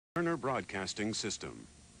Turner Broadcasting System.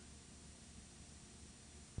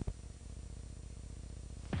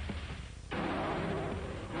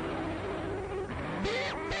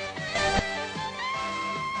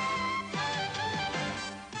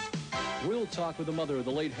 We'll talk with the mother of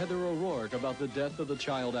the late Heather O'Rourke about the death of the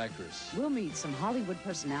child actress. We'll meet some Hollywood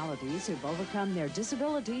personalities who've overcome their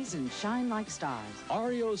disabilities and shine like stars.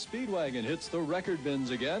 REO Speedwagon hits the record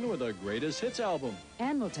bins again with a greatest hits album.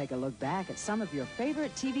 And we'll take a look back at some of your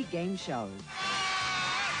favorite TV game shows.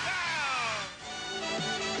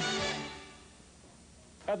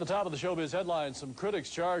 At the top of the showbiz headlines, some critics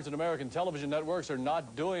charge that American television networks are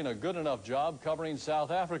not doing a good enough job covering South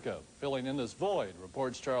Africa. Filling in this void,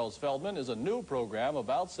 reports Charles Feldman, is a new program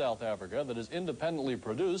about South Africa that is independently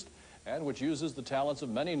produced and which uses the talents of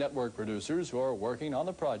many network producers who are working on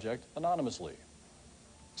the project anonymously.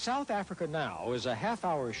 South Africa Now is a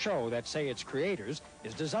half-hour show that, say its creators,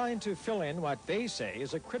 is designed to fill in what they say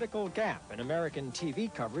is a critical gap in American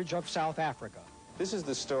TV coverage of South Africa. This is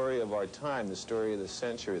the story of our time, the story of the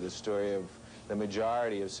century, the story of the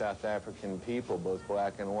majority of South African people, both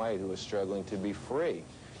black and white, who are struggling to be free.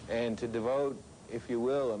 And to devote, if you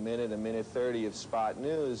will, a minute 30 of spot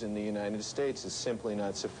news in the United States is simply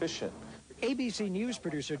not sufficient. ABC News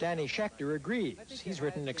producer Danny Schechter agrees. He's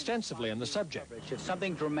written extensively on the subject. If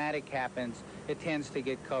something dramatic happens, it tends to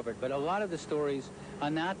get covered. But a lot of the stories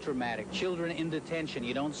are not dramatic. Children in detention,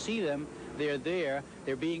 you don't see them. They're there.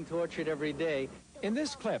 They're being tortured every day. In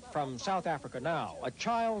this clip from South Africa Now, a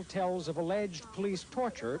child tells of alleged police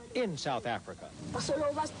torture in South Africa.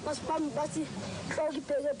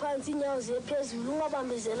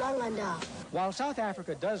 While South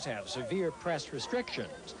Africa does have severe press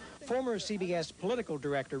restrictions, former CBS political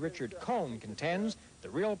director Richard Cohn contends the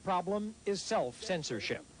real problem is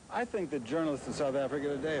self-censorship. I think that journalists in South Africa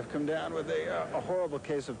today have come down with a horrible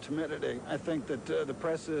case of timidity. I think that the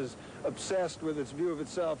press is obsessed with its view of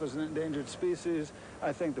itself as an endangered species.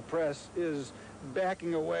 I think the press is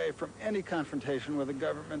backing away from any confrontation with the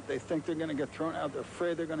government. They think they're going to get thrown out. They're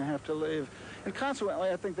afraid they're going to have to leave. And consequently,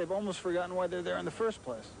 I think they've almost forgotten why they're there in the first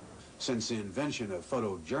place. Since the invention of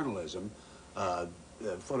photojournalism,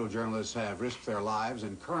 photojournalists have risked their lives,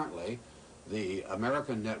 and currently the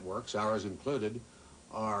American networks, ours included,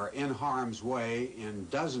 are in harm's way in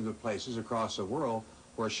dozens of places across the world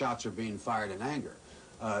where shots are being fired in anger.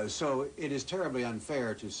 So it is terribly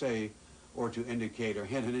unfair to say or to indicate or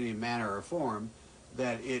hint in any manner or form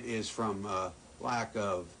that it is from lack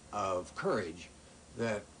of courage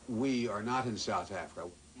that we are not in South Africa.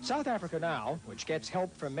 South Africa Now, which gets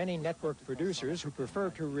help from many network producers who prefer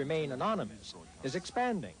to remain anonymous, is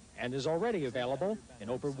expanding and is already available in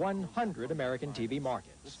over 100 American TV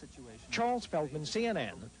markets. Charles Feldman,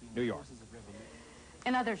 CNN, New York.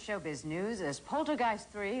 In other showbiz news, as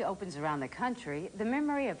Poltergeist 3 opens around the country, the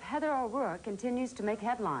memory of Heather O'Rourke continues to make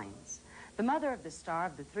headlines. The mother of the star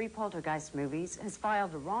of the 3 Poltergeist movies has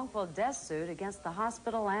filed a wrongful death suit against the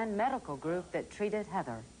hospital and medical group that treated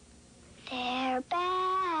Heather. They're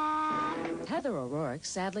back. Heather O'Rourke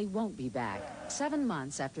sadly won't be back. 7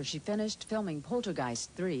 months after she finished filming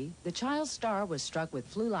Poltergeist 3, the child star was struck with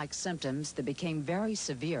flu-like symptoms that became very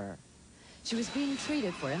severe. She was being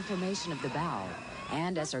treated for inflammation of the bowel,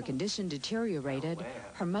 and as her condition deteriorated,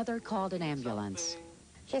 her mother called an ambulance.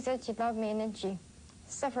 She said she loved me, and then she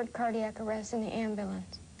suffered cardiac arrest in the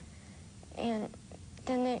ambulance. And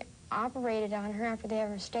then they operated on her after they had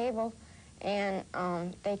her stable, and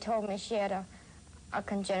they told me she had a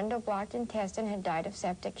congenital blocked intestine and had died of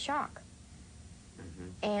septic shock.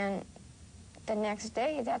 And the next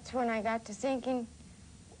day, that's when I got to thinking,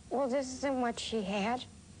 well, this isn't what she had.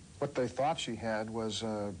 What they thought she had was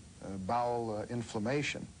a bowel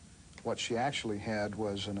inflammation. What she actually had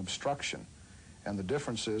was an obstruction. And the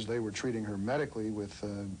difference is they were treating her medically with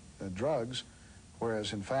drugs,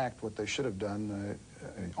 whereas in fact what they should have done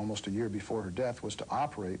almost a year before her death was to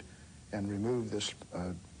operate and remove this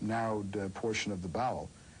narrowed portion of the bowel.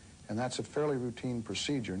 And that's a fairly routine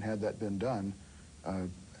procedure, and had that been done,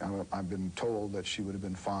 I've been told that she would have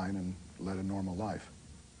been fine and led a normal life.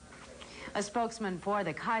 A spokesman for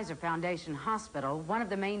the Kaiser Foundation Hospital, one of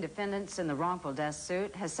the main defendants in the wrongful death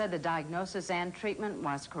suit, has said the diagnosis and treatment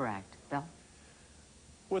was correct. Bill?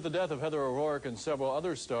 With the death of Heather O'Rourke and several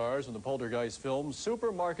other stars in the Poltergeist films,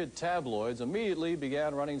 supermarket tabloids immediately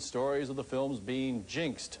began running stories of the films being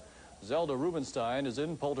jinxed. Zelda Rubinstein is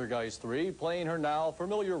in Poltergeist 3, playing her now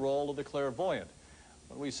familiar role of the clairvoyant.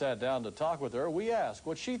 When we sat down to talk with her, we asked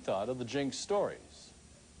what she thought of the jinx stories.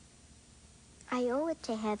 I owe it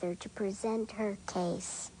to Heather to present her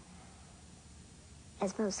case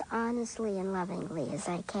as most honestly and lovingly as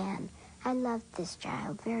I can. I loved this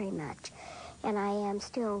child very much. and I am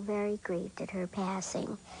still very grieved at her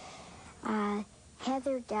passing.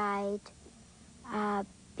 Heather died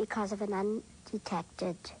because of an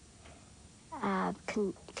undetected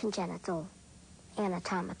congenital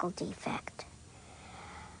anatomical defect.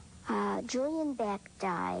 Julian Beck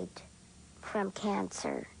died from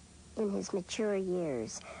cancer in his mature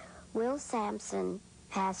years. Will Sampson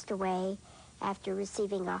passed away after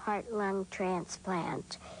receiving a heart-lung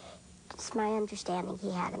transplant. It's my understanding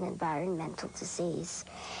he had an environmental disease.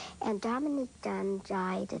 And Dominique Dunn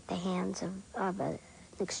died at the hands of an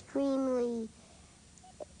extremely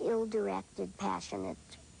ill-directed, passionate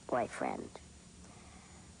boyfriend.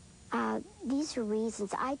 These are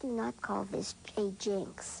reasons. I do not call this a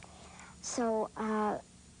jinx. So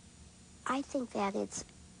I think that it's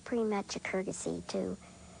pretty much a courtesy to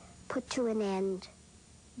put to an end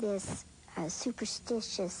this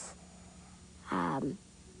superstitious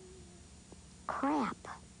crap.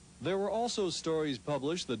 There were also stories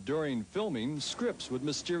published that during filming, scripts would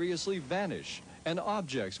mysteriously vanish and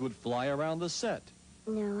objects would fly around the set.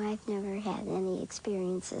 No, I've never had any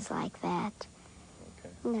experiences like that. Okay.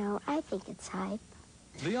 No, I think it's hype.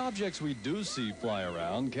 The objects we do see fly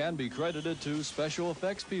around can be credited to special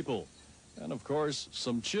effects people. And of course,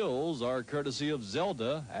 some chills are courtesy of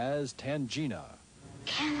Zelda as Tangina.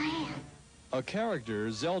 A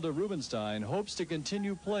character Zelda Rubinstein hopes to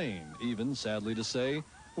continue playing, even, sadly to say,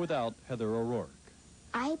 without Heather O'Rourke.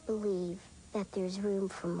 I believe that there's room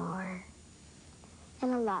for more.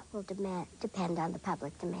 And a lot will depend on the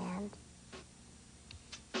public demand.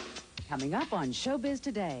 Coming up on Showbiz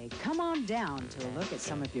Today, come on down to a look at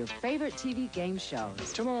some of your favorite TV game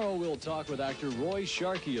shows. Tomorrow we'll talk with actor Roy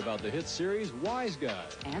Sharkey about the hit series Wise Guy.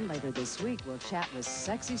 And later this week, we'll chat with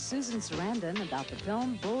sexy Susan Sarandon about the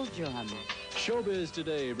film Bull Durham. Showbiz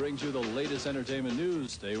Today brings you the latest entertainment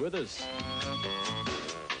news. Stay with us.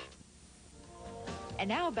 And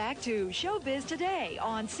now back to Showbiz Today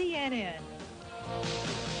on CNN.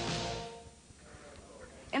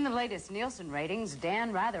 In the latest Nielsen ratings,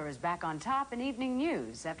 Dan Rather is back on top in evening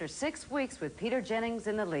news after 6 weeks with Peter Jennings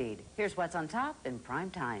in the lead. Here's what's on top in prime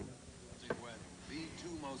time.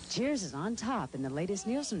 Cheers is on top in the latest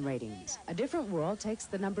Nielsen ratings. A Different World takes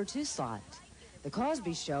the #2 slot. The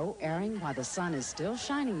Cosby Show, airing while the sun is still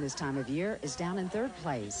shining this time of year, is down in 3rd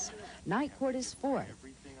place. Night Court is 4th.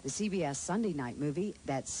 The CBS Sunday night movie,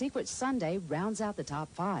 That Secret Sunday, rounds out the top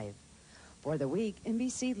 5. For the week,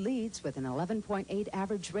 NBC leads with an 11.8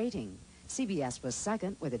 average rating. CBS was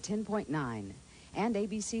 2nd with a 10.9, and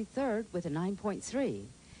ABC 3rd with a 9.3.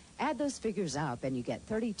 Add those figures up and you get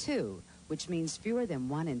 32, which means fewer than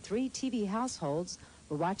 1 in 3 TV households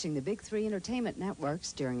were watching the big 3 entertainment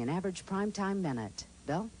networks during an average primetime minute.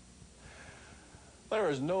 Bill? There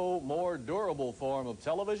is no more durable form of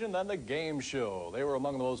television than the game show. They were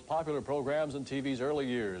among the most popular programs in TV's early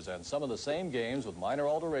years, and some of the same games with minor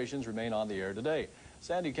alterations remain on the air today.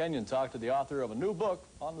 Sandy Kenyon talked to the author of a new book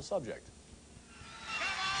on the subject.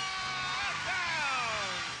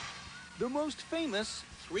 The most famous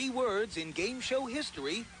 3 words in game show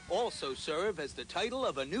history also serve as the title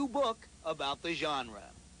of a new book about the genre.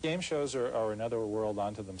 Game shows are another world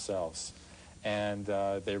unto themselves. And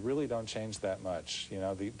they really don't change that much. You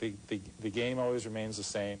know, the game always remains the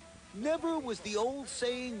same. Never was the old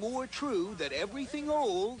saying more true that everything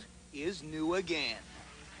old is new again.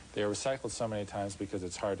 They're recycled so many times because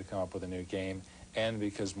it's hard to come up with a new game and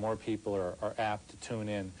because more people are apt to tune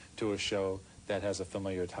in to a show that has a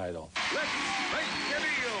familiar title. Let's make a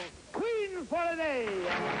deal. Queen for a day.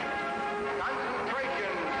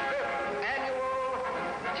 Concentration, 5th annual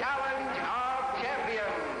Challenge of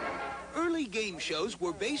Champions. Early game shows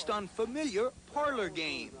were based on familiar parlor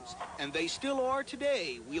games, and they still are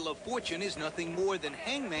today. Wheel of Fortune is nothing more than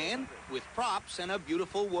hangman with props and a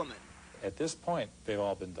beautiful woman. At this point, they've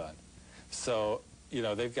all been done. So, you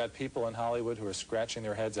know, they've got people in Hollywood who are scratching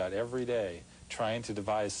their heads out every day trying to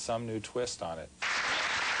devise some new twist on it.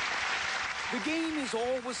 The game is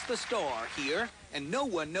always the star here, and no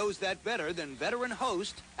one knows that better than veteran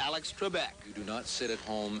host Alex Trebek. You do not sit at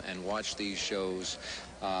home and watch these shows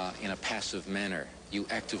in a passive manner. You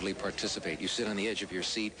actively participate. You sit on the edge of your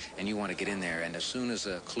seat and you want to get in there, and as soon as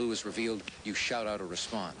a clue is revealed, you shout out a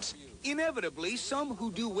response. Inevitably, some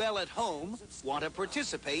who do well at home want to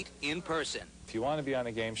participate in person. If you want to be on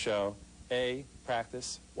a game show, A,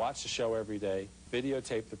 practice, watch the show every day,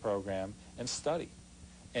 videotape the program, and study.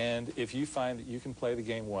 And if you find that you can play the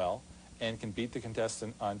game well and can beat the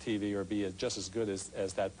contestant on TV or be just as good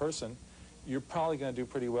as that person, you're probably going to do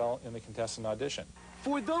pretty well in the contestant audition.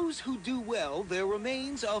 For those who do well, there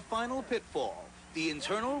remains a final pitfall, the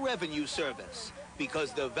Internal Revenue Service,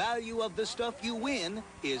 because the value of the stuff you win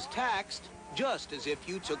is taxed just as if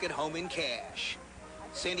you took it home in cash.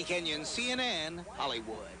 Sandy Kenyon, CNN,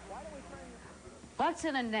 Hollywood. What's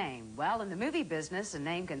in a name? Well, in the movie business, a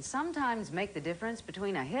name can sometimes make the difference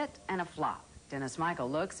between a hit and a flop. Dennis Michael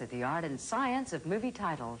looks at the art and science of movie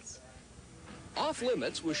titles. Off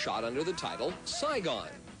Limits was shot under the title Saigon.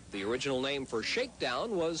 The original name for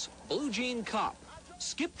Shakedown was Blue Jean Cop.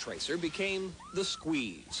 Skip Tracer became The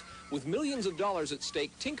Squeeze. With millions of dollars at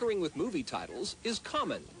stake, tinkering with movie titles is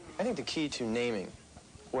common. I think the key to naming,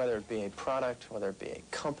 whether it be a product, whether it be a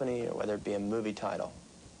company, or whether it be a movie title,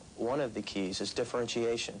 one of the keys is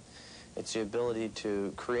differentiation. It's the ability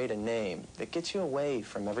to create a name that gets you away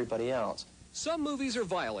from everybody else. Some movies are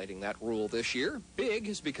violating that rule this year. Big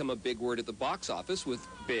has become a big word at the box office with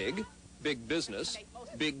Big, Big Business,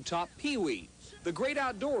 Big Top Pee-wee. The Great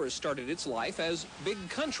Outdoors started its life as Big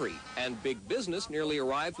Country, and Big Business nearly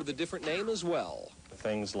arrived with a different name as well.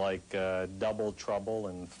 Things like Double Trouble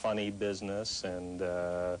and Funny Business and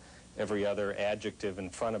every other adjective in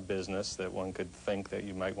front of business that one could think that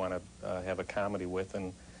you might want to have a comedy with,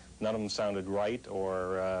 and none of them sounded right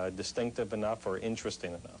or distinctive enough or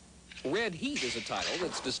interesting enough. Red Heat is a title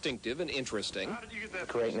that's distinctive and interesting.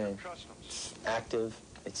 Great name. It's active.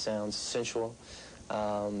 It sounds sensual.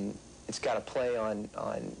 It's got a play on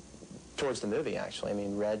towards the movie, actually. I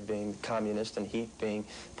mean, red being communist and heat being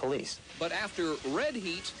police. But after Red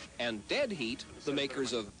Heat and Dead Heat, the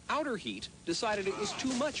makers of Outer Heat decided it was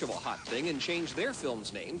too much of a hot thing and changed their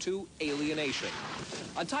film's name to Alienation.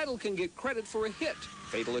 A title can get credit for a hit.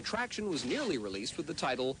 Fatal Attraction was nearly released with the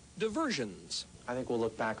title Diversions. I think we'll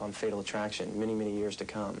look back on Fatal Attraction many, many years to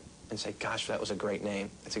come and say, gosh, that was a great name.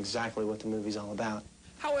 That's exactly what the movie's all about.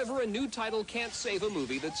 However, a new title can't save a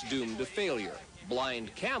movie that's doomed to failure.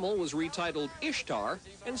 Blind Camel was retitled Ishtar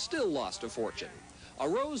and still lost a fortune. A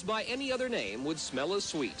rose by any other name would smell as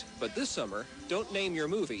sweet, but this summer, don't name your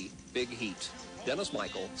movie Big Heat. Dennis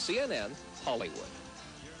Michael, CNN, Hollywood.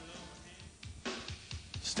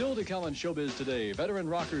 Still to come on Showbiz Today, veteran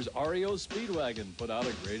rockers REO Speedwagon put out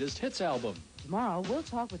a greatest hits album. Tomorrow, we'll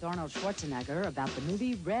talk with Arnold Schwarzenegger about the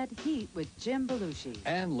movie Red Heat with Jim Belushi.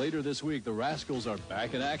 And later this week, the Rascals are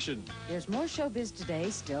back in action. There's more Showbiz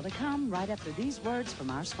Today still to come right after these words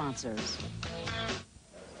from our sponsors.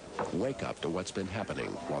 Wake up to what's been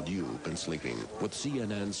happening while you've been sleeping with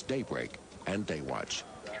CNN's Daybreak and Daywatch.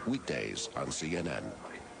 Weekdays on CNN.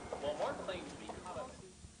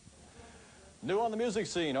 New on the music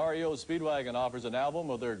scene, REO Speedwagon offers an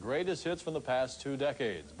album of their greatest hits from the past 2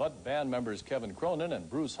 decades. But band members Kevin Cronin and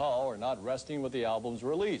Bruce Hall are not resting with the album's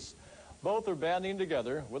release. Both are banding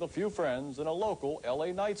together with a few friends in a local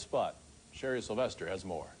LA night spot. Sherry Sylvester has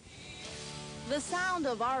more. The sound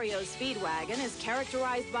of REO Speedwagon is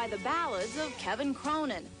characterized by the ballads of Kevin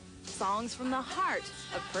Cronin, songs from the heart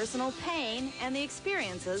of personal pain and the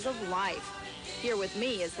experiences of life. Here With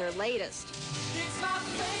Me is their latest. It's my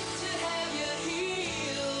fate to have you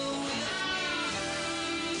here with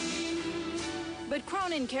me. But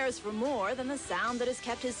Cronin cares for more than the sound that has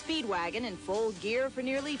kept his Speedwagon in full gear for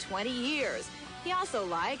nearly 20 years. He also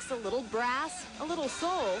likes a little brass, a little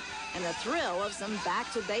soul, and the thrill of some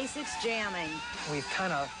back-to-basics jamming. We've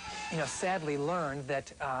kind of, sadly learned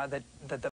that the